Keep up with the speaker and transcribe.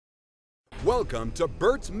Welcome to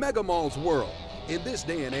Bert's Mega Mall's world. In this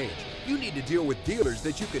day and age, you need to deal with dealers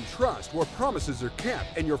that you can trust, where promises are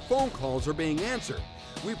kept and your phone calls are being answered.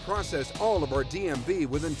 We process all of our DMV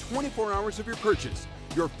within 24 hours of your purchase.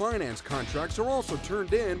 Your finance contracts are also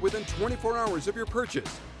turned in within 24 hours of your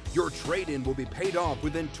purchase. Your trade-in will be paid off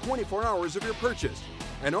within 24 hours of your purchase.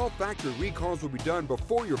 And all factory recalls will be done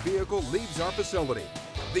before your vehicle leaves our facility.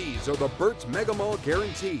 These are the Bert's Mega Mall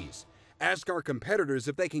guarantees. Ask our competitors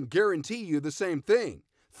if they can guarantee you the same thing.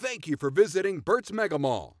 Thank you for visiting Bert's Mega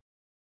Mall.